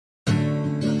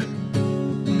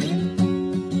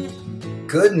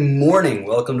Good morning.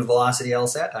 Welcome to Velocity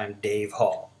LSAT. I'm Dave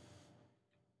Hall.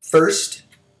 First,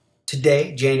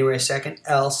 today, January 2nd,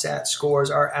 LSAT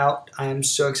scores are out. I am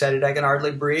so excited I can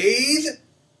hardly breathe.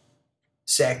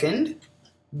 Second,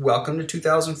 welcome to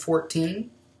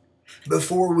 2014.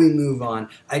 Before we move on,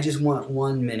 I just want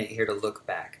 1 minute here to look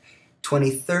back.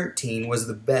 2013 was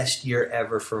the best year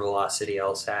ever for Velocity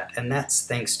LSAT, and that's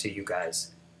thanks to you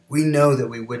guys. We know that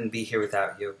we wouldn't be here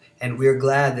without you, and we're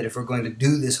glad that if we're going to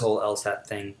do this whole LSAT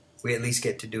thing, we at least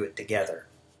get to do it together.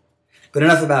 But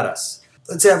enough about us.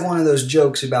 Let's have one of those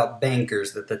jokes about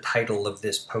bankers that the title of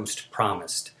this post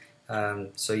promised.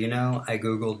 So you know, I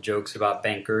googled jokes about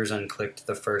bankers and clicked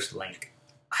the first link.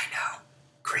 I know,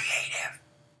 creative.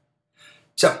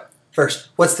 So, first,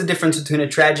 what's the difference between a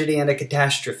tragedy and a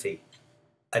catastrophe?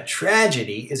 A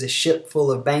tragedy is a ship full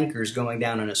of bankers going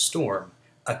down in a storm.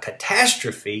 A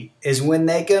catastrophe is when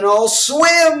they can all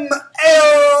swim!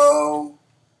 Ayo!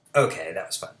 Okay, that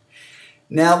was fun.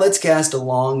 Now let's cast a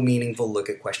long, meaningful look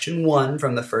at question 1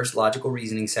 from the first logical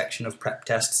reasoning section of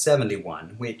PrepTest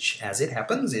 71, which, as it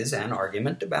happens, is an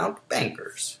argument about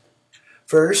bankers.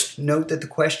 First, note that the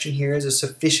question here is a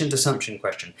sufficient assumption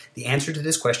question. The answer to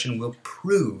this question will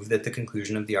prove that the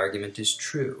conclusion of the argument is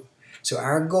true. So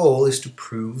our goal is to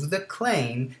prove the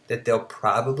claim that they'll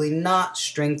probably not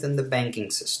strengthen the banking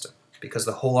system, because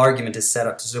the whole argument is set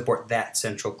up to support that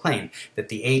central claim, that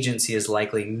the agency is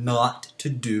likely not to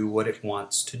do what it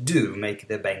wants to do, make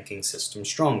the banking system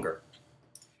stronger.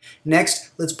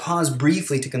 Next, let's pause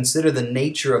briefly to consider the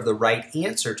nature of the right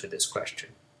answer to this question.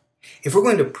 If we're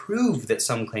going to prove that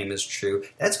some claim is true,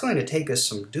 that's going to take us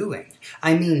some doing.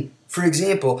 I mean, for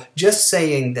example, just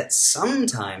saying that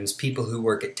sometimes people who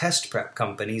work at test prep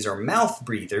companies are mouth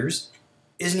breathers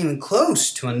isn't even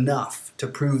close to enough to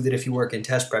prove that if you work in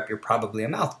test prep, you're probably a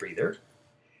mouth breather.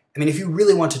 I mean, if you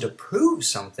really wanted to prove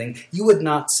something, you would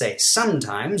not say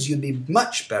sometimes, you'd be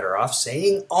much better off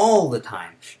saying all the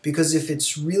time. Because if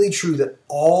it's really true that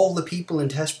all the people in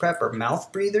test prep are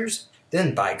mouth breathers,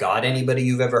 then by God, anybody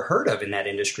you've ever heard of in that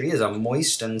industry is a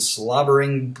moist and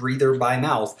slobbering breather by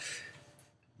mouth.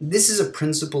 This is a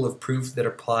principle of proof that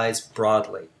applies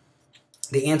broadly.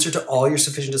 The answer to all your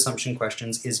sufficient assumption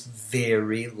questions is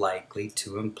very likely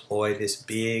to employ this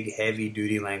big,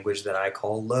 heavy-duty language that I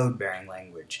call load-bearing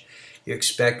language. You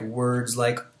expect words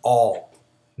like all,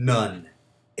 none,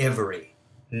 every,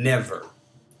 never.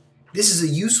 This is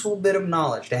a useful bit of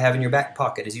knowledge to have in your back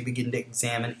pocket as you begin to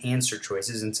examine answer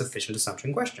choices in sufficient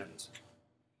assumption questions.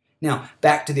 Now,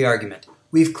 back to the argument.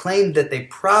 We've claimed that they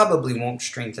probably won't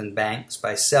strengthen banks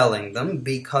by selling them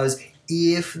because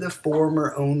if the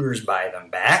former owners buy them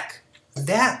back,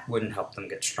 that wouldn't help them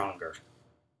get stronger.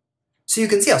 So you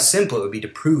can see how simple it would be to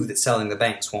prove that selling the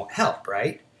banks won't help,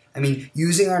 right? I mean,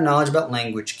 using our knowledge about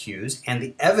language cues and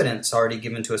the evidence already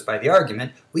given to us by the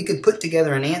argument, we could put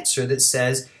together an answer that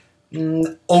says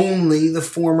only the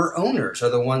former owners are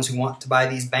the ones who want to buy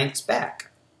these banks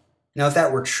back. Now, if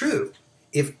that were true,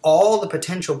 if all the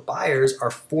potential buyers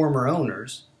are former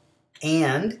owners,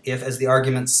 and if, as the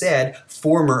argument said,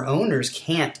 former owners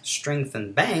can't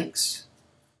strengthen banks,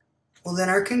 well, then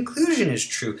our conclusion is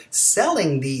true.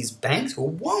 Selling these banks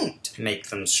won't make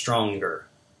them stronger.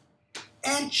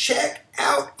 And check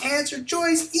out answer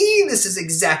choice E. This is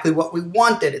exactly what we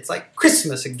wanted. It's like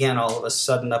Christmas again all of a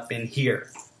sudden up in here.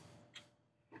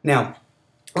 Now,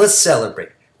 let's celebrate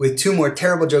with 2 more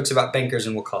terrible jokes about bankers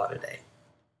and we'll call it a day.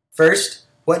 First,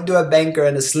 what do a banker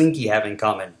and a slinky have in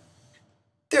common?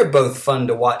 They're both fun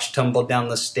to watch tumble down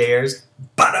the stairs.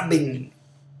 Bada bing!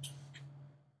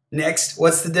 Next,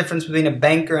 what's the difference between a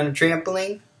banker and a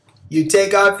trampoline? You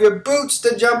take off your boots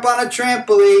to jump on a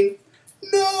trampoline.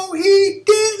 No, he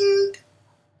didn't!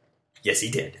 Yes, he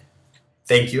did.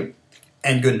 Thank you,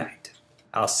 and good night.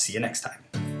 I'll see you next time.